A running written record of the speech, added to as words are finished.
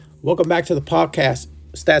Welcome back to the podcast.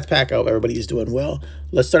 Stats Pack. I hope everybody is doing well.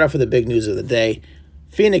 Let's start off with the big news of the day.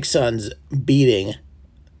 Phoenix Suns beating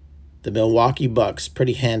the Milwaukee Bucks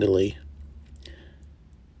pretty handily,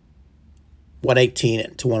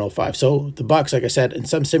 118 to 105. So the Bucks, like I said, in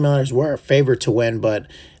some similars were favored to win, but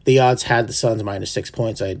the odds had the Suns minus 6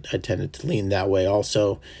 points. I tended to lean that way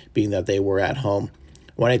also, being that they were at home.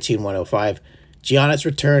 118-105. Giannis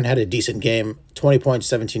returned, had a decent game, 20 points,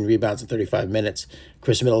 17 rebounds in 35 minutes.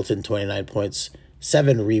 Chris Middleton, 29 points,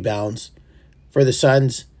 7 rebounds. For the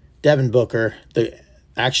Suns, Devin Booker,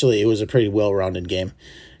 actually it was a pretty well-rounded game.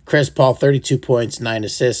 Chris Paul, 32 points, 9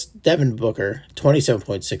 assists. Devin Booker,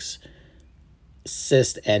 27.6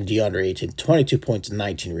 assists, and DeAndre Ayton, 22 points and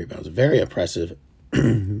 19 rebounds. Very impressive.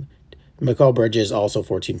 Mikal Bridges, also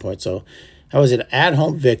 14 points. So that was an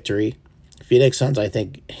at-home victory. Phoenix Suns, I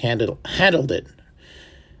think, handled it.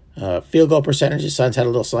 Field goal percentages, Suns had a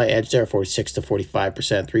little slight edge there, 46 to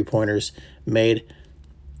 45%. Three-pointers made.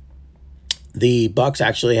 The Bucks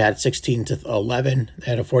actually had 16 to 11. They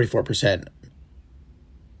had a 44%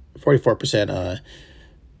 three-point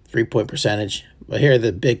percentage. But here,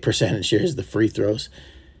 the big percentage here is the free throws.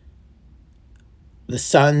 The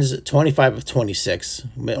Suns, 25 of 26.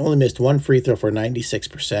 Only missed one free throw for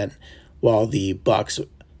 96%, while the Bucks,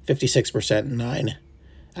 56%, 9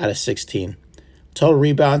 out of 16. Total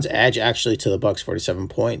rebounds, edge actually to the Bucks, 47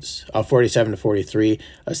 points, 47 to 43.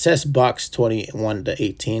 Assists, Bucks, 21 to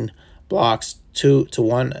 18. Blocks, 2 to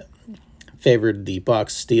 1, favored the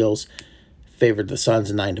Bucks. Steals favored the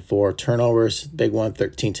Suns, 9 to 4. Turnovers, big one,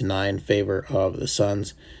 13 to 9, favor of the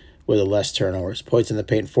Suns with the less turnovers. Points in the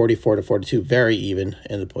paint, 44 to 42, very even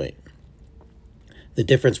in the paint. The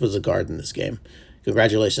difference was the guard in this game.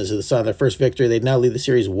 Congratulations to the Suns, their first victory. They now lead the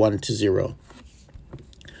series 1-0.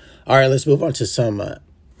 All right, let's move on to some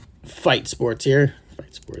fight sports here.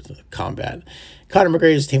 Fight sports, combat. Conor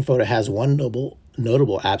McGregor's team photo has one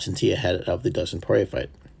notable absentee ahead of the Dustin Poirier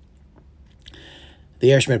fight.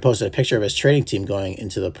 The Irishman posted a picture of his training team going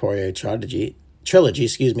into the Poirier trilogy,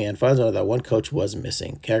 and finds out that one coach was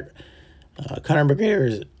missing. Conor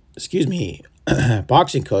McGregor's,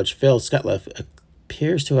 boxing coach Phil Scutliffe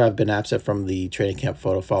appears to have been absent from the training camp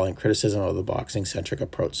photo following criticism of the boxing-centric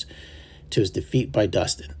approach to his defeat by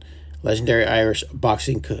Dustin. Legendary Irish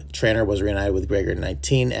boxing trainer was reunited with McGregor in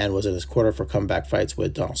 2019 and was in his quarter for comeback fights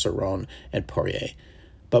with Donald Cerrone and Poirier.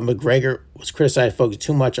 But McGregor was criticized for focusing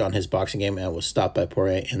too much on his boxing game and was stopped by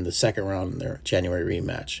Poirier in the second round in their January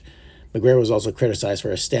rematch. McGregor was also criticized for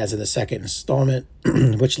his stance in the second installment,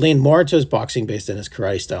 which leaned more into his boxing based on his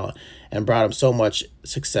karate style and brought him so much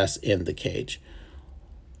success in the cage.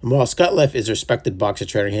 While Scutliffe is a respected boxing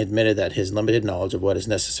trainer, he admitted that his limited knowledge of what is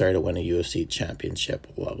necessary to win a UFC championship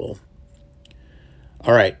level.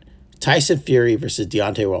 All right, Tyson Fury versus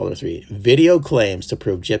Deontay Wilder 3. Video claims to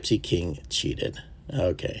prove Gypsy King cheated.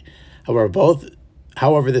 Okay. However,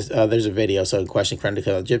 there's a video, so in question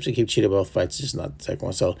chronically, Gypsy King cheated both fights, just not the second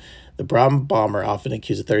one. So the Brown Bomber often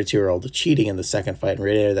accused a 32-year-old of cheating in the second fight and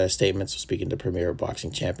reiterated that his statements were speaking to Premier Boxing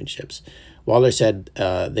Championships. Wilder said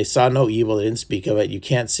they saw no evil, they didn't speak of it, you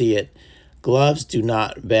can't see it. Gloves do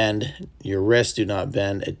not bend, your wrists do not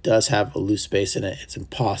bend. It does have a loose space in it. It's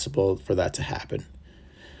impossible for that to happen.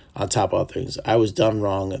 On top of other things, I was done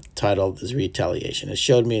wrong. The title is retaliation. It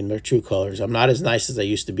showed me in their true colors. I'm not as nice as I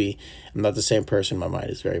used to be. I'm not the same person. My mind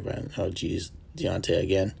is very violent. Oh, geez, Deontay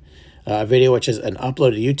again. A video which is an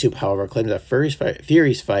upload to YouTube, however, claims that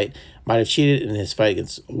Fury's fight might have cheated in his fight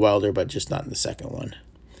against Wilder, but just not in the second one.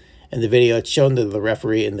 In the video, it's shown to the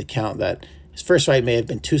referee in the count that his first fight may have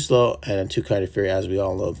been too slow and too kind of Fury, as we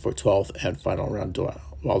all know, for 12th and final round.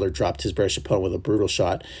 Wilder dropped his British opponent with a brutal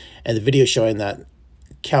shot, and the video showing that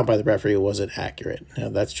count by the referee wasn't accurate. Now,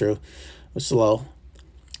 that's true. It was slow.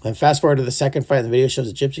 Then fast forward to the second fight, and the video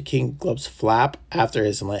shows the Gypsy King gloves flap after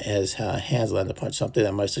his hands land a punch, something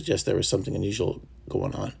that might suggest there was something unusual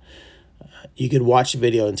going on. You could watch the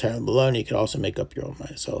video entirely below, and you could also make up your own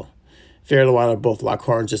mind. So, Fury and Wilder both lock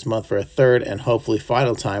horns this month for a third and hopefully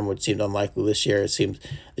final time, which seemed unlikely this year. It seemed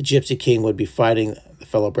the Gypsy King would be fighting the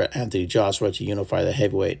fellow Bret Anthony Joshua to unify the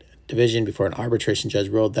heavyweight division before an arbitration judge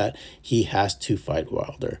ruled that he has to fight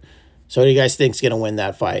Wilder. So what do you guys think is going to win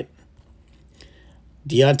that fight?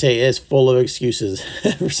 Deontay is full of excuses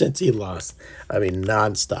ever since he lost. I mean,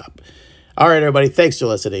 nonstop. All right, everybody. Thanks for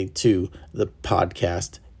listening to the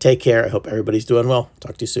podcast. Take care. I hope everybody's doing well.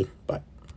 Talk to you soon. Bye.